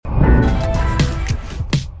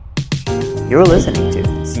You're listening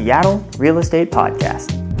to Seattle Real Estate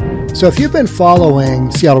Podcast. So if you've been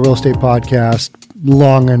following Seattle Real Estate Podcast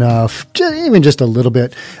long enough, even just a little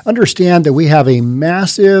bit, understand that we have a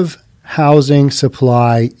massive housing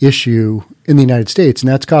supply issue in the United States. And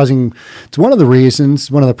that's it's one of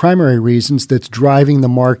the primary reasons that's driving the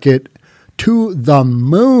market to the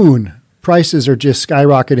moon. Prices are just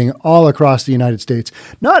skyrocketing all across the United States.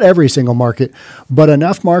 Not every single market, but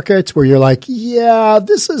enough markets where you're like, yeah,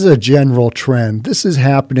 this is a general trend. This is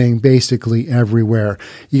happening basically everywhere.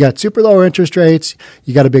 You got super low interest rates.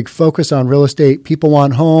 You got a big focus on real estate. People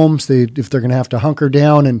want homes. If they're going to have to hunker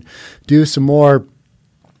down and do some more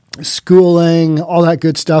schooling, all that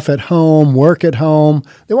good stuff at home, work at home,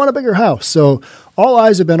 they want a bigger house. So all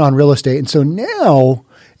eyes have been on real estate. And so now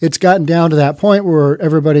it's gotten down to that point where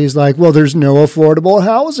everybody's like, well, there's no affordable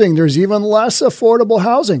housing. There's even less affordable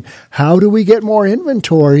housing. How do we get more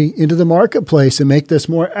inventory into the marketplace and make this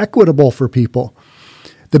more equitable for people?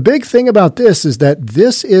 The big thing about this is that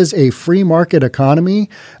this is a free market economy.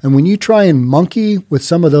 And when you try and monkey with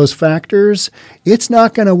some of those factors, it's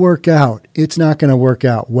not going to work out. It's not going to work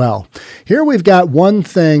out well. Here we've got one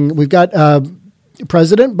thing. We've got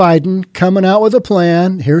President Biden coming out with a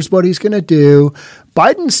plan. Here's what he's going to do.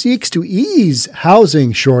 Biden seeks to ease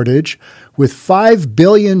housing shortage with $5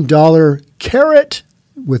 billion carrot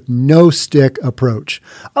with no stick approach.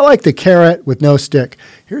 I like the carrot with no stick.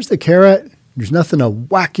 Here's the carrot. There's nothing to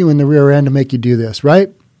whack you in the rear end to make you do this,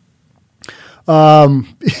 right? We're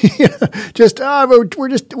just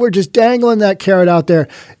dangling that carrot out there.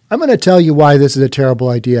 I'm going to tell you why this is a terrible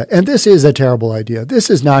idea. And this is a terrible idea. This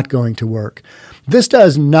is not going to work. This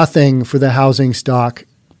does nothing for the housing stock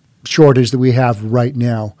shortage that we have right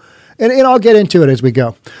now. And I'll get into it as we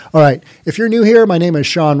go. All right. If you're new here, my name is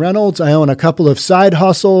Sean Reynolds. I own a couple of side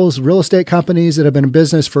hustles, real estate companies that have been in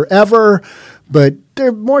business forever, but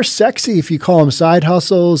they're more sexy if you call them side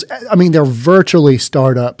hustles. I mean, they're virtually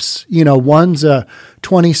startups. You know, one's a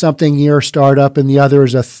 20-something year startup and the other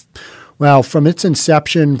is from its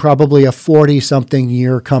inception, probably a 40-something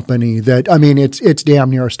year company it's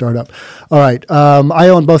damn near a startup. All right. I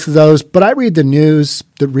own both of those, but I read the news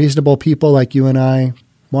that reasonable people like you and I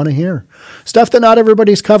want to hear. Stuff that not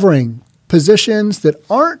everybody's covering. Positions that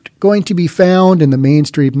aren't going to be found in the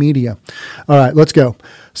mainstream media. All right, let's go.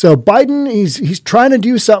 So Biden, he's trying to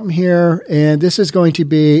do something here, and this is going to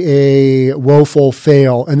be a woeful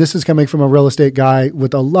fail. And this is coming from a real estate guy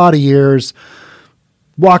with a lot of years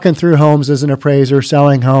walking through homes as an appraiser,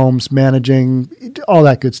 selling homes, managing, all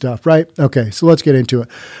that good stuff, right? Okay, so let's get into it.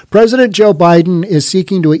 President Joe Biden is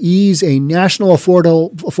seeking to ease a national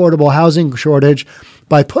affordable housing shortage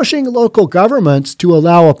by pushing local governments to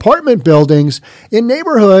allow apartment buildings in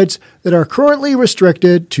neighborhoods that are currently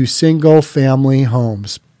restricted to single-family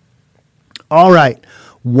homes. All right.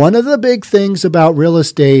 One of the big things about real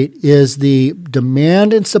estate is the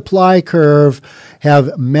demand and supply curve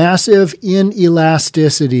have massive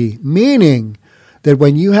inelasticity, meaning that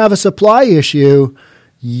when you have a supply issue,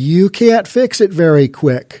 you can't fix it very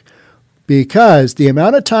quick because the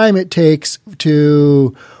amount of time it takes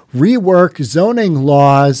to rework zoning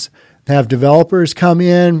laws, have developers come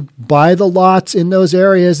in, buy the lots in those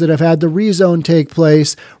areas that have had the rezone take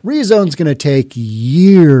place. Rezone's going to take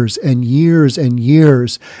years and years and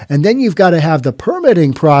years. And then you've got to have the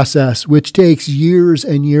permitting process, which takes years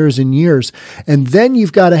and years and years. And then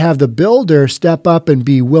you've got to have the builder step up and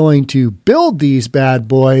be willing to build these bad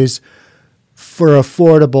boys for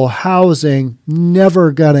affordable housing.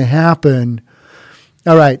 Never going to happen.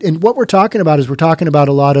 All right. And what we're talking about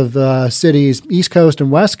a lot of cities, East Coast and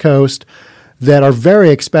West Coast, that are very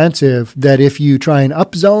expensive, that if you try and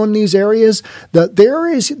upzone these areas, the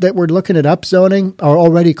areas that we're looking at upzoning are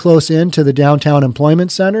already close in to the downtown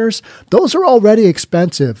employment centers. Those are already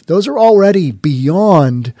expensive. Those are already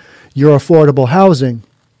beyond your affordable housing.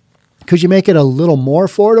 Could you make it a little more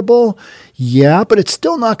affordable? Yeah, but it's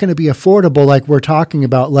still not going to be affordable like we're talking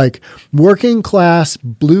about. Like working class,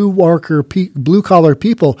 blue collar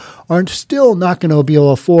people are still not going to be able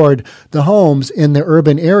to afford the homes in the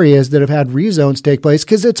urban areas that have had rezones take place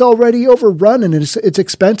because it's already overrun and it's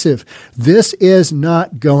expensive. This is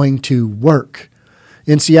not going to work.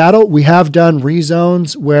 In Seattle, we have done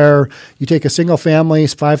rezones where you take a single family,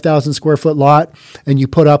 5,000 square foot lot, and you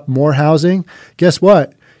put up more housing. Guess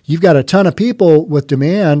what? You've got a ton of people with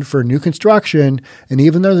demand for new construction, and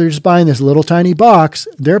even though they're just buying this little tiny box,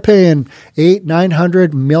 they're paying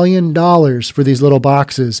 $800-900 million for these little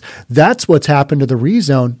boxes. That's what's happened to the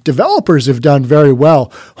rezone. Developers have done very well.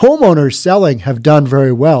 Homeowners selling have done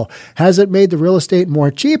very well. Has it made the real estate more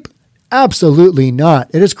cheap? Absolutely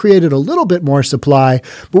not. It has created a little bit more supply,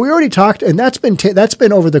 but we already talked, and that's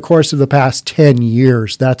been over the course of the past 10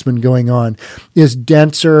 years. That's been going on, is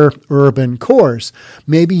denser urban cores.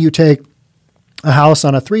 Maybe you take a house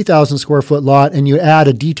on a 3,000 square foot lot and you add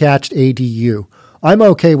a detached ADU. I'm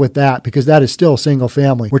okay with that because that is still single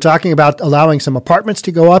family. We're talking about allowing some apartments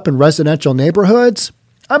to go up in residential neighborhoods.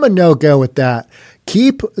 I'm a no-go with that.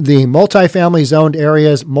 Keep the multifamily zoned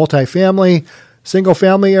areas multifamily. Single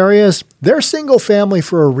family areas, they're single family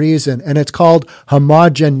for a reason, and it's called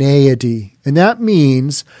homogeneity. And that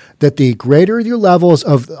means that the greater your levels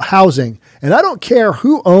of housing, and I don't care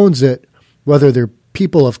who owns it, whether they're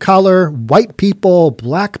people of color, white people,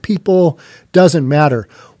 black people, doesn't matter.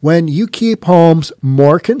 When you keep homes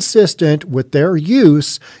more consistent with their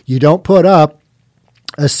use, you don't put up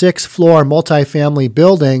a 6-floor multifamily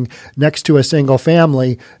building next to a single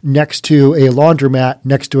family, next to a laundromat,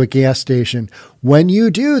 next to a gas station. When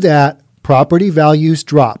you do that, property values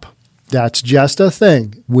drop. That's just a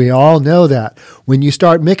thing. We all know that. When you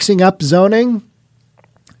start mixing up zoning,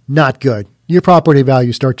 not good. Your property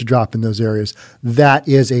values start to drop in those areas. That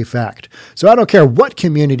is a fact. So I don't care what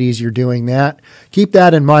communities you're doing that. Keep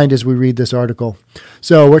that in mind as we read this article.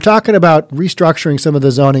 So we're talking about restructuring some of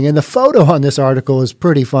the zoning, and the photo on this article is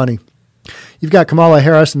pretty funny. You've got Kamala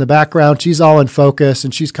Harris in the background. She's all in focus,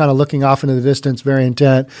 and she's kind of looking off into the distance, very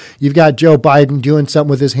intent. You've got Joe Biden doing something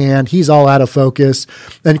with his hand. He's all out of focus.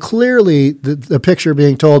 And clearly the picture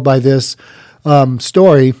being told by this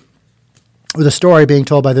story, or the story being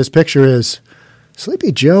told by this picture is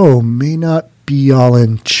Sleepy Joe may not be all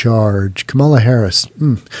in charge. Kamala Harris,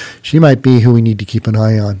 she might be who we need to keep an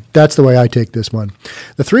eye on. That's the way I take this one.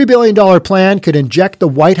 The $3 billion plan could inject the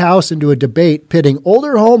White House into a debate pitting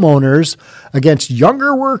older homeowners against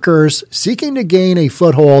younger workers seeking to gain a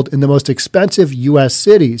foothold in the most expensive U.S.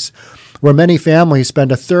 cities, where many families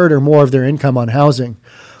spend a third or more of their income on housing.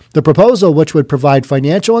 The proposal, which would provide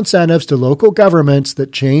financial incentives to local governments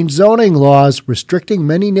that change zoning laws restricting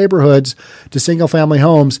many neighborhoods to single-family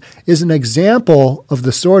homes, is an example of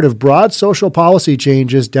the sort of broad social policy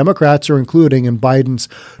changes Democrats are including in Biden's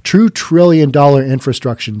 $2 trillion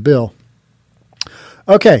infrastructure bill.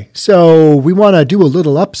 Okay, so we want to do a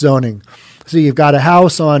little upzoning. So you've got a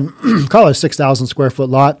house on, call it a 6,000 square foot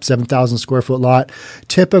lot, 7,000 square foot lot,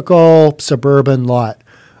 typical suburban lot.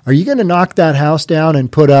 Are you going to knock that house down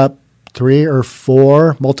and put up 3 or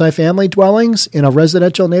 4 multifamily dwellings in a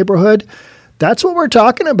residential neighborhood? That's what we're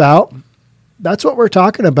talking about. That's what we're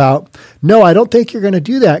talking about. No, I don't think you're going to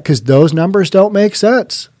do that because those numbers don't make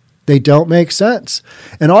sense. They don't make sense.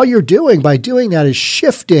 And all you're doing by doing that is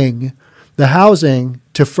shifting the housing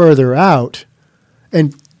to further out.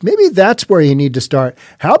 And maybe that's where you need to start.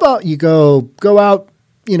 How about you go out,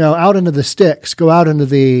 out into the sticks, go out into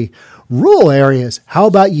the rural areas. How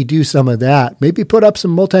about you do some of that? Maybe put up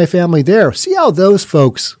some multifamily there. See how those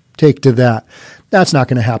folks take to that. That's not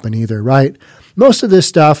going to happen either, right? Most of this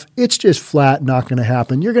stuff, it's just flat not going to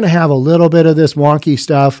happen. You're going to have a little bit of this wonky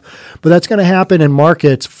stuff, but that's going to happen in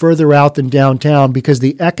markets further out than downtown because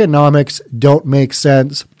the economics don't make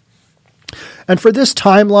sense. And for this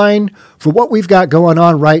timeline, for what we've got going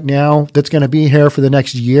on right now, that's going to be here for the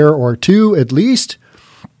next year or two at least,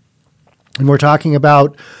 and we're talking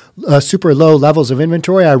about super low levels of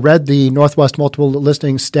inventory. I read the Northwest Multiple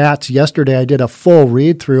Listing stats yesterday. I did a full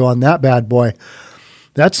read through on that bad boy.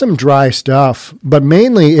 That's some dry stuff. But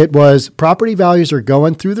mainly it was property values are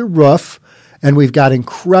going through the roof, and we've got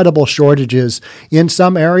incredible shortages. In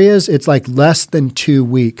some areas, it's like less than 2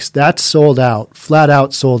 weeks. That's sold out, flat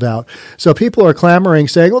out sold out. So people are clamoring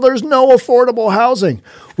saying, well, there's no affordable housing.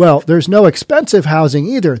 Well, there's no expensive housing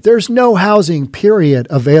either. There's no housing, period,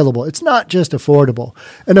 available. It's not just affordable.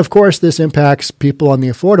 And of course, this impacts people on the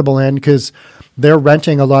affordable end because they're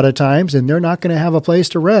renting a lot of times and they're not going to have a place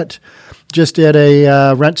to rent. Just did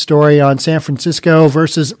a rent story on San Francisco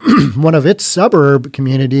versus one of its suburb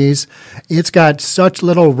communities. It's got such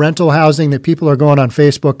little rental housing that people are going on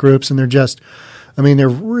Facebook groups and they're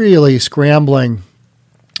really scrambling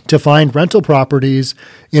to find rental properties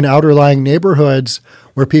in outlying neighborhoods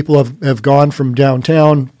where people have gone from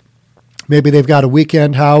downtown. Maybe they've got a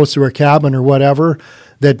weekend house or a cabin or whatever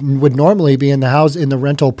that would normally be in the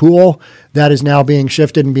rental pool that is now being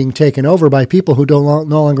shifted and being taken over by people who no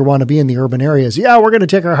longer want to be in the urban areas. Yeah, we're going to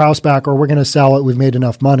take our house back or we're going to sell it. We've made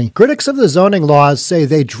enough money. Critics of the zoning laws say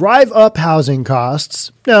they drive up housing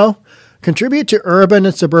costs. No. Contribute to urban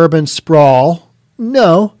and suburban sprawl.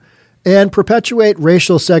 No. And perpetuate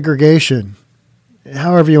racial segregation.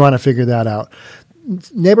 However you want to figure that out.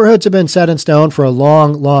 Neighborhoods have been set in stone for a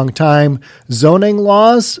long, long time. Zoning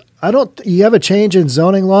laws, you have a change in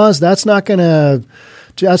zoning laws, that's not going to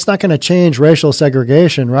That's not going to change racial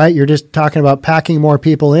segregation, right? You're just talking about packing more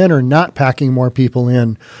people in or not packing more people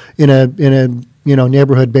in a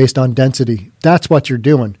neighborhood based on density. That's what you're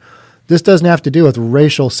doing. This doesn't have to do with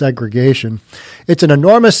racial segregation. It's an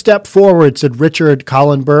enormous step forward, said Richard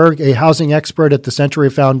Kahlenberg, a housing expert at the Century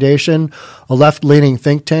Foundation, a left-leaning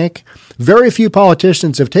think tank. Very few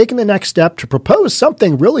politicians have taken the next step to propose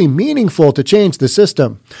something really meaningful to change the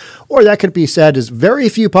system. Or that could be said as very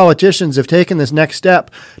few politicians have taken this next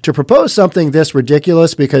step to propose something this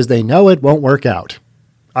ridiculous because they know it won't work out.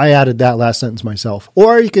 I added that last sentence myself.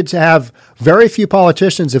 Or you could have very few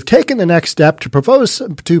politicians have taken the next step to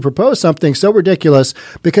propose something so ridiculous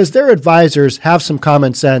because their advisors have some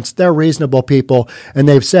common sense, they're reasonable people, and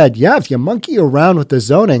they've said, yeah, if you monkey around with the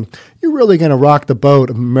zoning, you're really going to rock the boat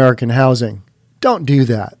of American housing. Don't do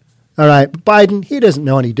that. All right, Biden, he doesn't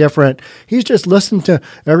know any different. He's just listened to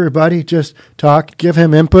everybody just talk, give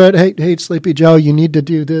him input. Hey, Sleepy Joe, you need to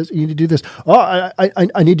do this. You need to do this. Oh,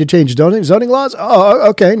 I need to change zoning laws. Oh,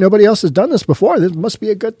 okay. Nobody else has done this before. This must be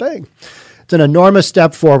a good thing. It's an enormous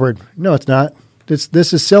step forward. No, it's not.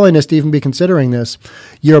 This is silliness to even be considering this.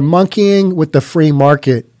 You're monkeying with the free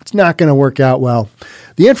market. It's not going to work out well.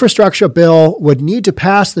 The infrastructure bill would need to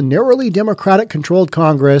pass the narrowly Democratic-controlled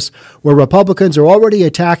Congress, where Republicans are already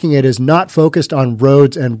attacking it as not focused on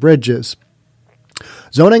roads and bridges.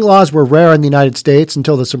 Zoning laws were rare in the United States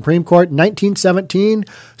until the Supreme Court in 1917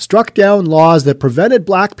 struck down laws that prevented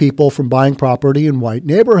black people from buying property in white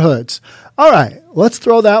neighborhoods. All right, let's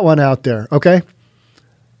throw that one out there, okay?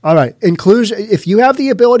 All right, inclusion. If you have the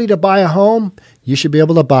ability to buy a home, you should be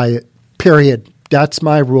able to buy it, period. That's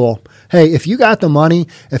my rule. Hey, if you got the money,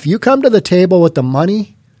 if you come to the table with the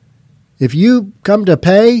money, if you come to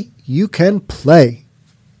pay, you can play.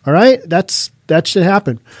 All right? That should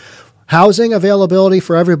happen. Housing availability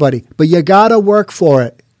for everybody, but you got to work for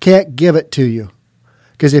it. Can't give it to you.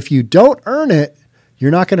 Because if you don't earn it, you're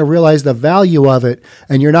not going to realize the value of it,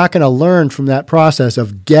 and you're not going to learn from that process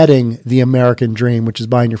of getting the American dream, which is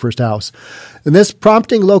buying your first house. And this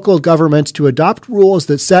prompting local governments to adopt rules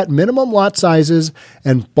that set minimum lot sizes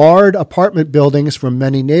and barred apartment buildings from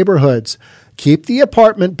many neighborhoods. Keep the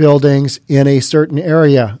apartment buildings in a certain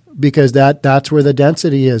area because that's where the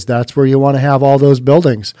density is. That's where you want to have all those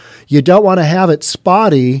buildings. You don't want to have it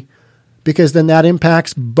spotty because then that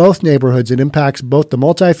impacts both neighborhoods. It impacts both the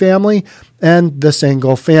multifamily and the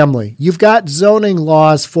single family. You've got zoning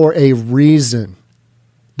laws for a reason.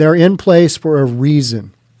 They're in place for a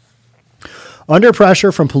reason. Under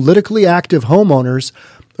pressure from politically active homeowners,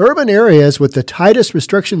 urban areas with the tightest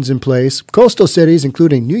restrictions in place, coastal cities,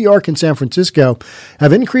 including New York and San Francisco,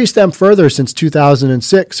 have increased them further since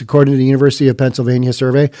 2006, according to the University of Pennsylvania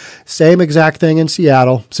survey. Same exact thing in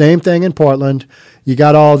Seattle, same thing in Portland. You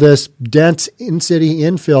got all this dense in-city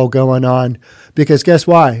infill going on because guess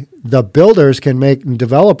why? The builders can make, and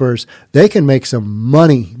developers, they can make some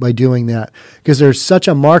money by doing that because there's such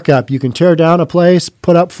a markup. You can tear down a place,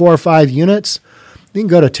 put up 4 or 5 units, you can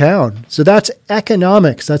go to town. So that's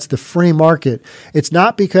economics. That's the free market. It's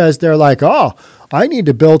not because they're like, oh, I need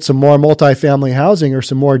to build some more multifamily housing or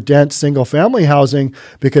some more dense single-family housing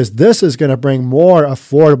because this is going to bring more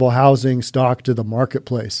affordable housing stock to the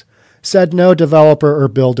marketplace. Said no developer or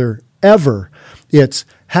builder ever. It's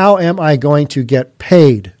how am I going to get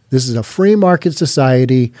paid? This is a free market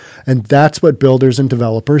society, and that's what builders and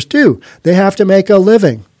developers do. They have to make a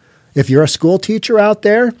living. If you're a school teacher out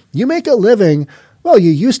there, you make a living. Well,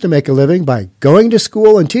 you used to make a living by going to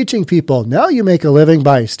school and teaching people. Now you make a living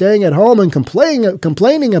by staying at home and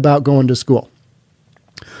complaining about going to school.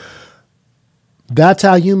 That's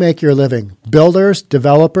how you make your living. Builders,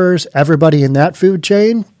 developers, everybody in that food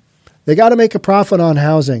chain, they got to make a profit on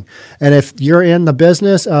housing. And if you're in the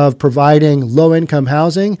business of providing low-income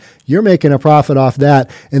housing, you're making a profit off that.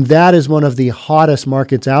 And that is one of the hottest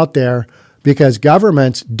markets out there because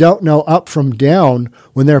governments don't know up from down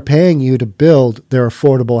when they're paying you to build their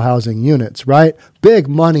affordable housing units, right? Big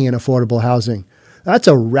money in affordable housing. That's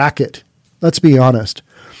a racket. Let's be honest.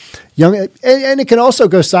 And it can also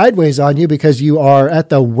go sideways on you because you are at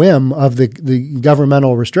the whim of the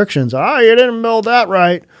governmental restrictions. You didn't build that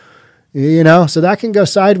right. So that can go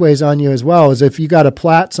sideways on you as well, as if you got a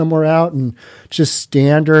plat somewhere out and just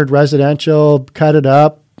standard residential, cut it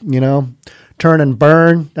up, turn and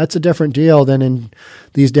burn. That's a different deal than in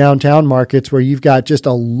these downtown markets where you've got just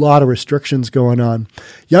a lot of restrictions going on.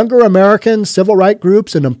 Younger Americans, civil rights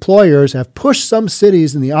groups, and employers have pushed some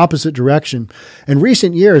cities in the opposite direction. In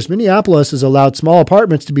recent years, Minneapolis has allowed small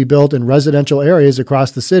apartments to be built in residential areas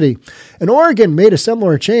across the city. And Oregon made a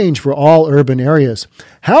similar change for all urban areas.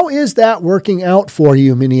 How is that working out for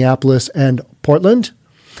you, Minneapolis and Portland?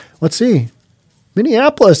 Let's see.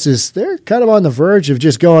 Minneapolis they're kind of on the verge of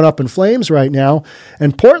just going up in flames right now.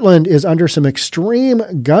 And Portland is under some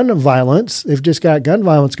extreme gun violence. They've just got gun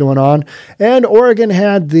violence going on. And Oregon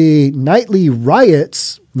had the nightly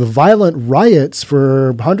riots, the violent riots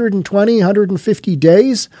for 120, 150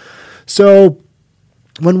 days. So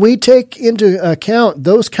when we take into account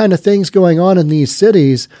those kind of things going on in these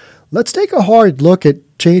cities, let's take a hard look at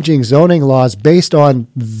changing zoning laws based on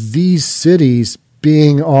these cities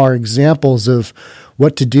being our examples of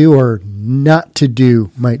what to do or not to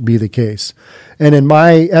do might be the case. And in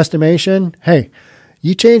my estimation, hey,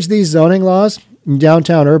 you change these zoning laws in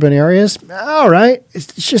downtown urban areas, all right,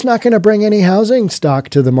 it's just not going to bring any housing stock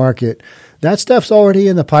to the market. That stuff's already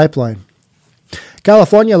in the pipeline.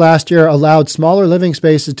 California last year allowed smaller living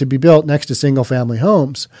spaces to be built next to single-family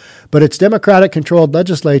homes, but its Democratic-controlled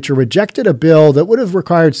legislature rejected a bill that would have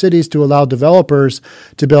required cities to allow developers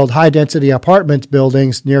to build high-density apartment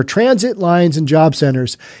buildings near transit lines and job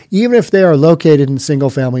centers, even if they are located in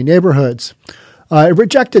single-family neighborhoods. It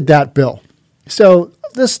rejected that bill. So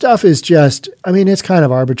this stuff is just, it's kind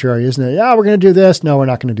of arbitrary, isn't it? Yeah, we're going to do this. No, we're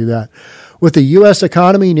not going to do that. With the U.S.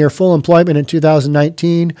 economy near full employment in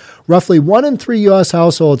 2019, roughly 1 in 3 U.S.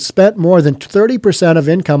 households spent more than 30% of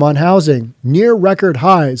income on housing, near record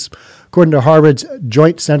highs, according to Harvard's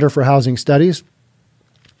Joint Center for Housing Studies.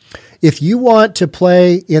 If you want to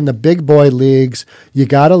play in the big boy leagues, you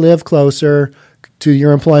got to live closer to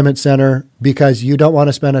your employment center because you don't want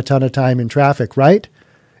to spend a ton of time in traffic, right?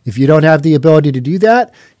 If you don't have the ability to do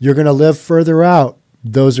that, you're going to live further out.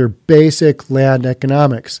 Those are basic land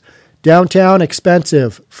economics. Downtown,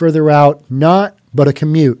 expensive. Further out, not, but a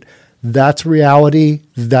commute. That's reality.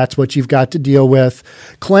 That's what you've got to deal with.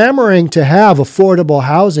 Clamoring to have affordable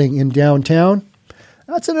housing in downtown,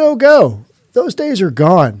 that's a no-go. Those days are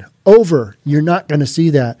gone. Over. You're not going to see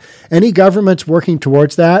that. Any government's working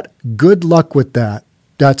towards that, good luck with that.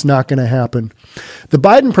 That's not going to happen. The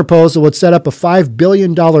Biden proposal would set up a $5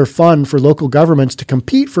 billion fund for local governments to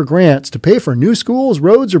compete for grants to pay for new schools,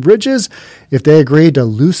 roads, or bridges if they agree to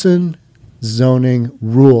loosen zoning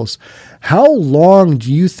rules. How long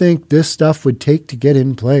do you think this stuff would take to get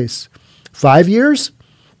in place? 5 years?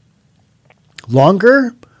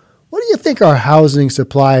 Longer? What do you think our housing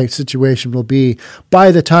supply situation will be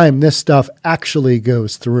by the time this stuff actually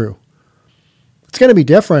goes through? It's going to be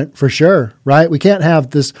different for sure, right? We can't have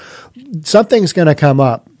this. Something's going to come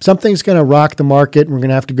up. Something's going to rock the market, and we're going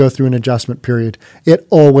to have to go through an adjustment period. It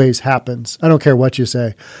always happens. I don't care what you say.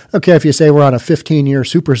 I don't care if you say we're on a 15-year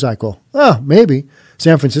super cycle. Oh, maybe.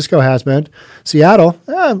 San Francisco has been. Seattle,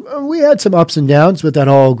 we had some ups and downs with that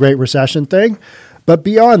whole Great Recession thing. But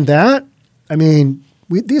beyond that,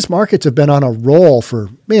 these markets have been on a roll for,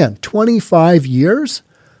 25 years.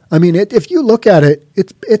 If you look at it,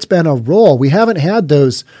 it's been a roll. We haven't had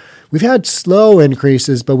those. We've had slow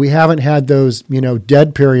increases, but we haven't had those,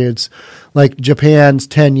 dead periods like Japan's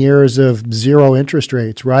 10 years of zero interest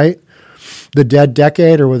rates, right? The dead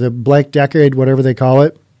decade or the blank decade, whatever they call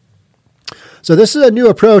it. So this is a new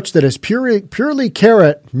approach that is purely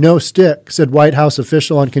carrot, no stick, said White House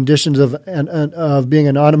official on conditions of being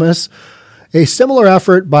anonymous. A similar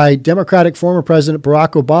effort by Democratic former President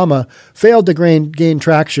Barack Obama failed to gain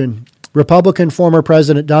traction. Republican former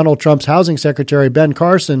President Donald Trump's housing secretary, Ben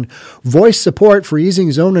Carson, voiced support for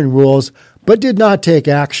easing zoning rules, but did not take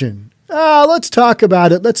action. Let's talk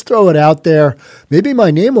about it. Let's throw it out there. Maybe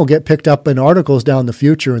my name will get picked up in articles down the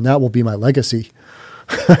future, and that will be my legacy.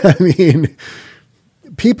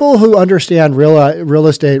 People who understand real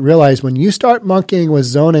estate realize when you start monkeying with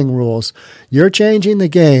zoning rules, you're changing the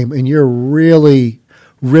game and you're really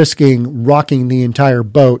risking rocking the entire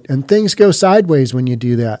boat. And things go sideways when you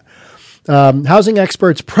do that. Housing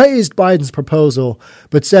experts praised Biden's proposal,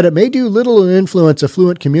 but said it may do little to influence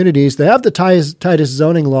affluent communities that have the tightest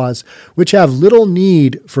zoning laws, which have little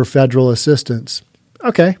need for federal assistance.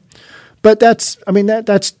 Okay. But that's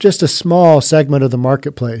just a small segment of the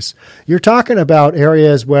marketplace. You're talking about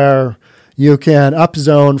areas where you can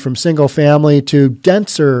upzone from single family to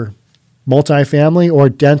denser multifamily or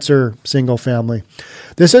denser single family.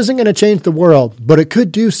 This isn't going to change the world, but it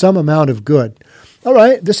could do some amount of good. All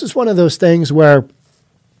right, this is one of those things where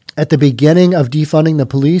at the beginning of defunding the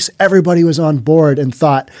police, everybody was on board and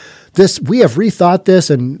thought, we have rethought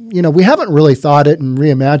this, and we haven't really thought it and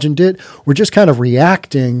reimagined it. We're just kind of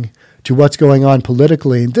reacting to what's going on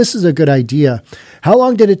politically. And this is a good idea. How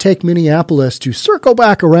long did it take Minneapolis to circle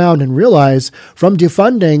back around and realize from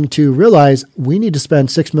defunding to realize we need to spend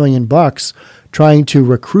 $6 million trying to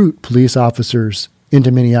recruit police officers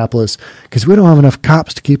into Minneapolis because we don't have enough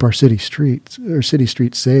cops to keep our city streets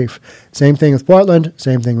safe. Same thing with Portland,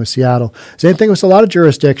 same thing with Seattle, same thing with a lot of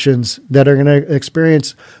jurisdictions that are going to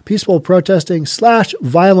experience peaceful protesting /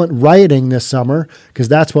 violent rioting this summer because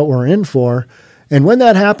that's what we're in for. And when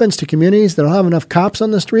that happens to communities that don't have enough cops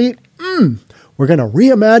on the street, we're going to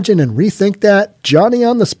reimagine and rethink that Johnny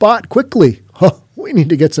on the spot quickly. We need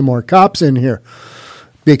to get some more cops in here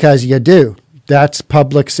because you do. That's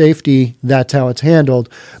public safety. That's how it's handled.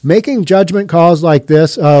 Making judgment calls like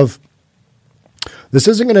this of this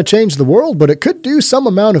isn't going to change the world, but it could do some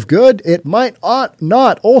amount of good. It ought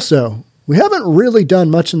not also. We haven't really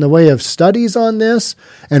done much in the way of studies on this.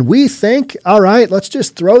 And we think, all right, let's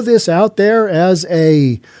just throw this out there as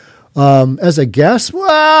a guess.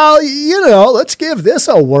 Well, let's give this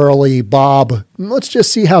a whirly, Bob. Let's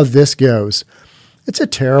just see how this goes. It's a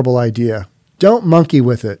terrible idea. Don't monkey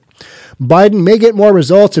with it. Biden may get more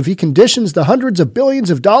results if he conditions the hundreds of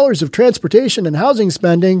billions of dollars of transportation and housing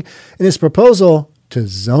spending in his proposal to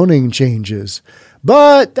zoning changes.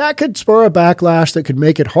 But that could spur a backlash that could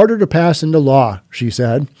make it harder to pass into law, she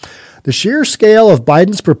said. The sheer scale of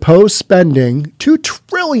Biden's proposed spending, $2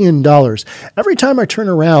 trillion. Every time I turn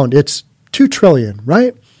around, it's $2 trillion,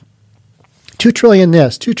 right? $2 trillion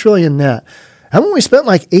this, $2 trillion that. Haven't we spent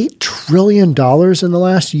like $8 trillion in the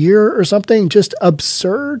last year or something? Just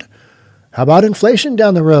absurd. How about inflation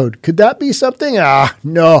down the road? Could that be something?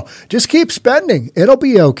 No. Just keep spending. It'll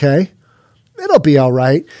be okay. It'll be all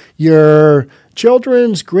right. Your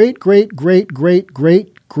children's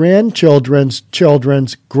great-great-great-great-great-grandchildren's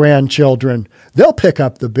children's grandchildren, they'll pick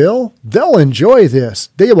up the bill. They'll enjoy this.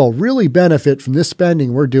 They will really benefit from this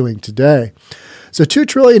spending we're doing today. So $2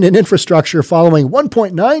 trillion in infrastructure following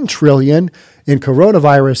 $1.9 trillion in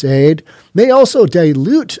coronavirus aid may also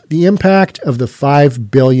dilute the impact of the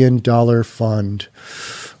 $5 billion fund.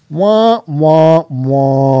 Wah, wah,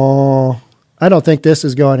 wah. I don't think this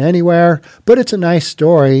is going anywhere, but it's a nice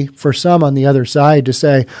story for some on the other side to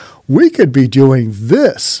say, we could be doing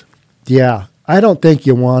this. Yeah, I don't think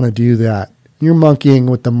you want to do that. You're monkeying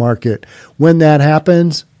with the market. When that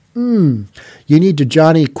happens, you need to,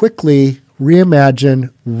 Johnny, quickly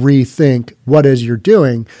reimagine, rethink what it is you're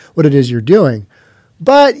doing.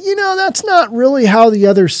 But, that's not really how the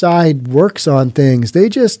other side works on things. They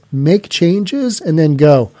just make changes and then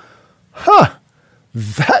go,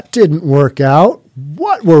 that didn't work out.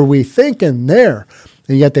 What were we thinking there?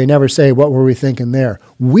 And yet they never say, what were we thinking there?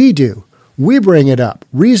 We do. We bring it up.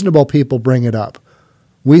 Reasonable people bring it up.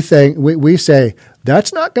 We say,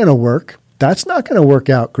 that's not going to work. That's not going to work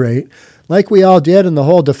out great. Like we all did in the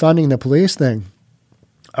whole defunding the police thing.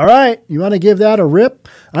 All right, you want to give that a rip?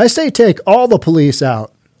 I say take all the police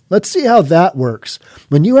out. Let's see how that works.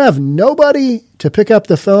 When you have nobody to pick up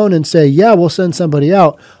the phone and say, yeah, we'll send somebody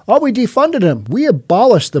out. We defunded them. We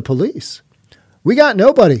abolished the police. We got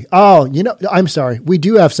nobody. I'm sorry. We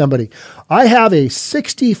do have somebody. I have a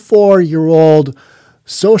 64-year-old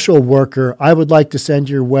social worker I would like to send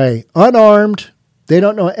your way. Unarmed. They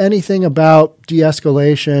don't know anything about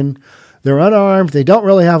de-escalation. They're unarmed. They don't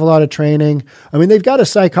really have a lot of training. I mean, they've got a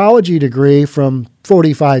psychology degree from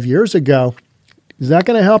 45 years ago. Is that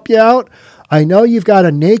going to help you out? I know you've got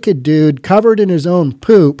a naked dude covered in his own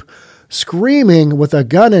poop screaming with a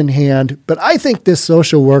gun in hand, but I think this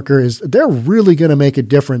social worker they're really going to make a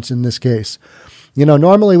difference in this case.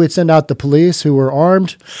 Normally we'd send out the police who were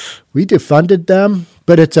armed. We defunded them,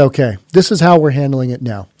 but it's okay. This is how we're handling it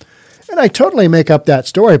now. And I totally make up that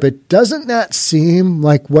story, but doesn't that seem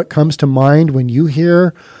like what comes to mind when you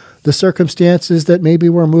hear the circumstances that maybe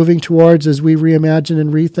we're moving towards as we reimagine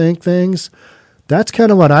and rethink things? That's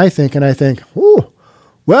kind of what I think. And I think,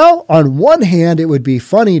 well, on one hand, it would be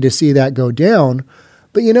funny to see that go down,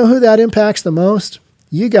 but you know who that impacts the most?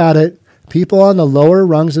 You got it. People on the lower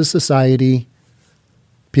rungs of society,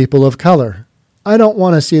 people of color. I don't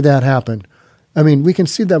want to see that happen. I mean, we can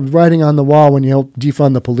see that writing on the wall when you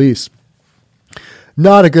defund the police.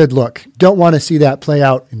 Not a good look. Don't want to see that play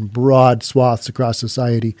out in broad swaths across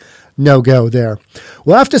society. No go there.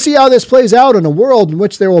 We'll have to see how this plays out in a world in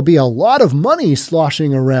which there will be a lot of money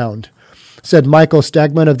sloshing around, said Michael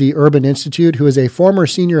Stegman of the Urban Institute, who is a former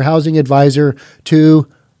senior housing advisor to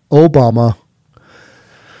Obama.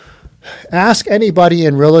 Ask anybody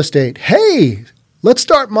in real estate, hey, let's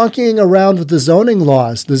start monkeying around with the zoning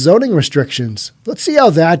laws, the zoning restrictions. Let's see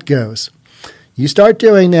how that goes. You start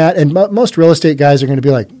doing that, and most real estate guys are going to be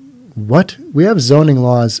like, what? We have zoning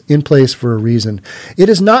laws in place for a reason. It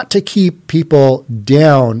is not to keep people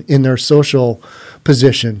down in their social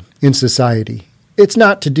position in society. It's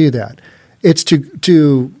not to do that. It's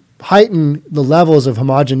to heighten the levels of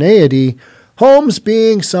homogeneity, homes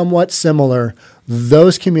being somewhat similar,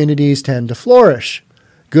 those communities tend to flourish.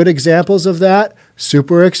 Good examples of that,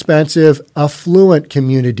 super expensive, affluent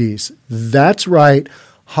communities. That's right,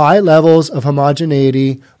 high levels of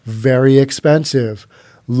homogeneity, very expensive.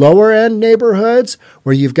 Lower end neighborhoods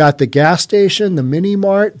where you've got the gas station, the mini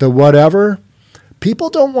mart, the whatever, people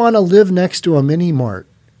don't want to live next to a mini mart.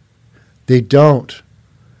 They don't.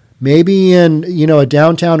 Maybe in, a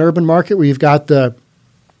downtown urban market where you've got the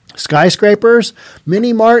skyscrapers,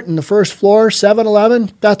 mini mart in the first floor,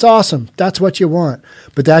 7-Eleven, that's awesome. That's what you want.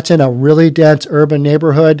 But that's in a really dense urban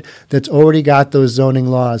neighborhood that's already got those zoning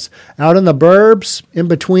laws. Out in the burbs, in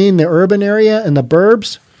between the urban area and the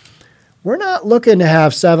burbs, we're not looking to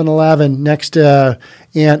have 7-Eleven next to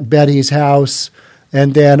Aunt Betty's house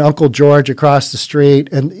and then Uncle George across the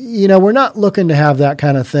street. And, we're not looking to have that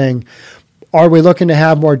kind of thing. Are we looking to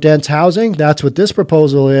have more dense housing? That's what this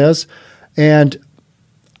proposal is. And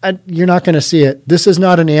you're not going to see it. This is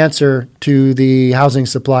not an answer to the housing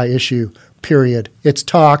supply issue, period. It's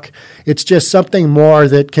talk. It's just something more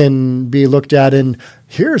that can be looked at. And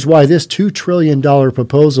here's why this $2 trillion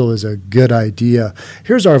proposal is a good idea.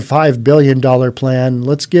 Here's our $5 billion plan.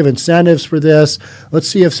 Let's give incentives for this. Let's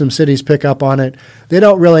see if some cities pick up on it. They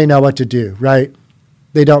don't really know what to do, right?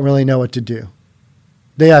 They don't really know what to do.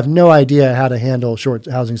 They have no idea how to handle short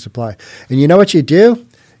housing supply. And you know what you do?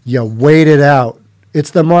 You wait it out.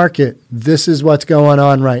 It's the market. This is what's going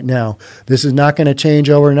on right now. This is not going to change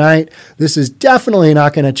overnight. This is definitely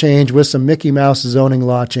not going to change with some Mickey Mouse zoning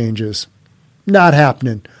law changes. Not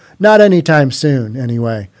happening. Not anytime soon,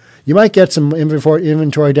 anyway. You might get some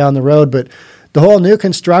inventory down the road, but the whole new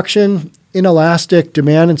construction, inelastic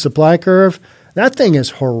demand and supply curve, that thing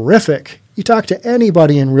is horrific. You talk to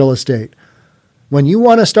anybody in real estate. When you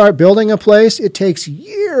want to start building a place, it takes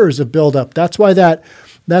years of buildup. That's why that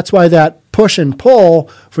push and pull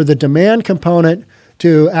for the demand component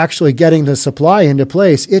to actually getting the supply into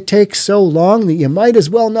place, it takes so long that you might as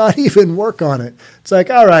well not even work on it. It's like,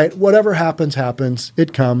 all right, whatever happens, happens.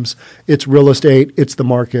 It comes. It's real estate. It's the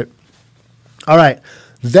market. All right.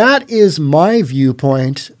 That is my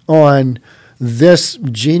viewpoint on this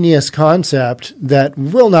genius concept that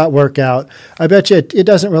will not work out. I bet you it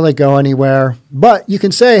doesn't really go anywhere. But you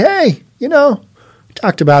can say, hey,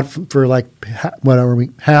 talked about for like,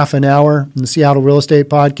 half an hour in the Seattle Real Estate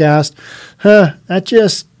Podcast. That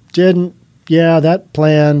just didn't, that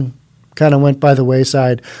plan kind of went by the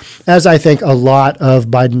wayside, as I think a lot of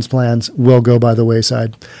Biden's plans will go by the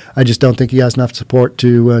wayside. I just don't think he has enough support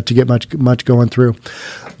to get much going through.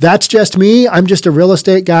 That's just me. I'm just a real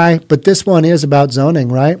estate guy, but this one is about zoning,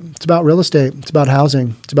 right? It's about real estate. It's about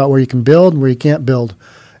housing. It's about where you can build and where you can't build.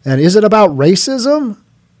 And is it about racism?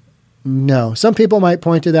 No. Some people might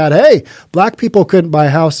point to that. Hey, black people couldn't buy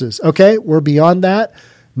houses. Okay, we're beyond that.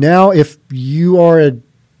 Now, if you are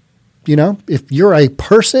if you're a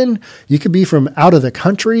person, you could be from out of the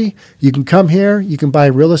country. You can come here. You can buy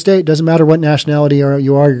real estate. Doesn't matter what nationality you are,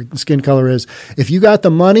 your skin color is. If you got the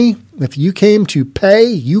money, if you came to pay,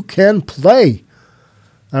 you can play.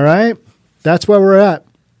 All right? That's where we're at.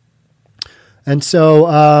 And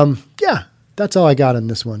so, that's all I got on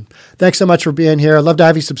this one. Thanks so much for being here. I'd love to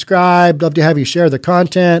have you subscribe. Love to have you share the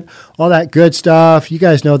content, all that good stuff. You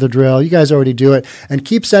guys know the drill. You guys already do it. And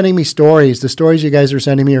keep sending me stories. The stories you guys are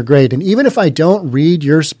sending me are great. And even if I don't read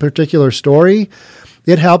your particular story,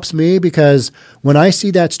 it helps me because when I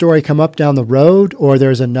see that story come up down the road or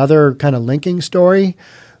there's another kind of linking story,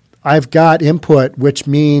 I've got input, which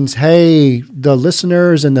means, hey, the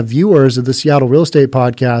listeners and the viewers of the Seattle Real Estate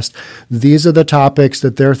Podcast, these are the topics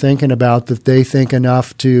that they're thinking about that they think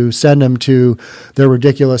enough to send them to their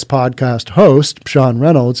ridiculous podcast host, Sean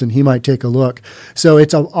Reynolds, and he might take a look. So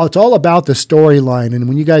it's all about the storyline. And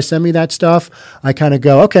when you guys send me that stuff, I kind of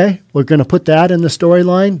go, okay, we're going to put that in the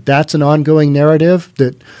storyline. That's an ongoing narrative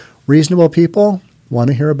that reasonable people want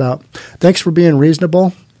to hear about. Thanks for being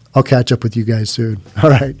reasonable. I'll catch up with you guys soon. All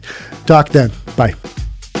right. Talk then. Bye.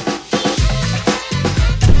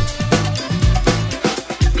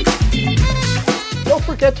 Don't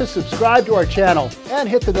forget to subscribe to our channel and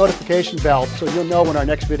hit the notification bell so you'll know when our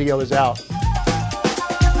next video is out.